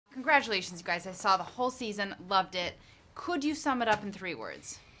Congratulations, you guys. I saw the whole season, loved it. Could you sum it up in 3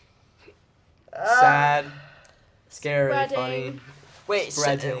 words? Sad, scary, Spreading. funny. Wait,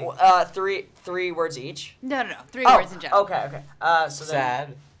 Spreading. three words each? No. 3 words in general. Okay. So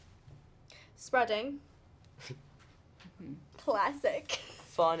Sad. Spreading. Classic.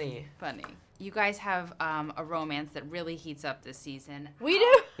 funny. Funny. You guys have a romance that really heats up this season. We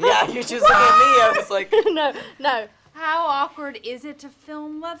do? Yeah, you just look at me. I was like, No. How awkward is it to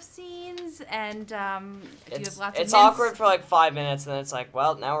film love scenes? And do you have lots of it's awkward for like 5 minutes, and then it's like,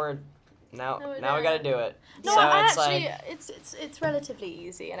 well, now we gotta do it. No, so actually, it's it's relatively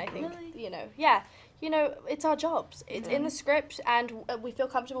easy, and I think Really? it's our jobs. It's in the script, and we feel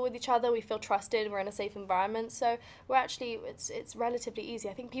comfortable with each other. We feel trusted. We're in a safe environment, so we're actually it's relatively easy.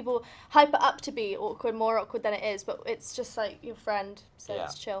 I think people hype it up to be awkward, more awkward than it is, but it's just like your friend, so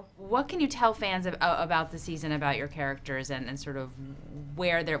it's chill. What can you tell fans about the season, about your characters, and sort of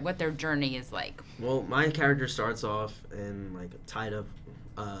what their journey is like? Well, my character starts off in like a tied up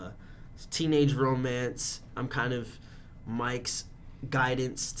teenage romance. I'm kind of Mike's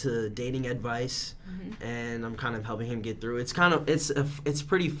guidance to dating advice, and I'm kind of helping him get through. It's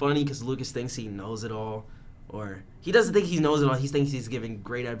pretty funny because Lucas thinks he knows it all, or he doesn't think he knows it all. He thinks he's giving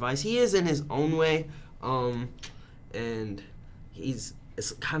great advice. He is in his own way, and it's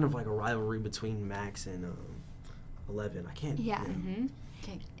kind of like a rivalry between Max and 11. I can't. Yeah.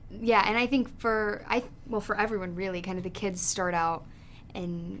 Okay. Yeah, and I think for everyone really, kind of the kids start out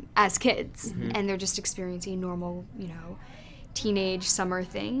as kids, and they're just experiencing normal, teenage summer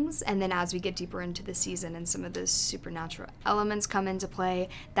things, and then as we get deeper into the season and some of those supernatural elements come into play,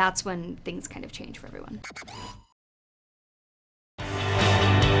 that's when things kind of change for everyone.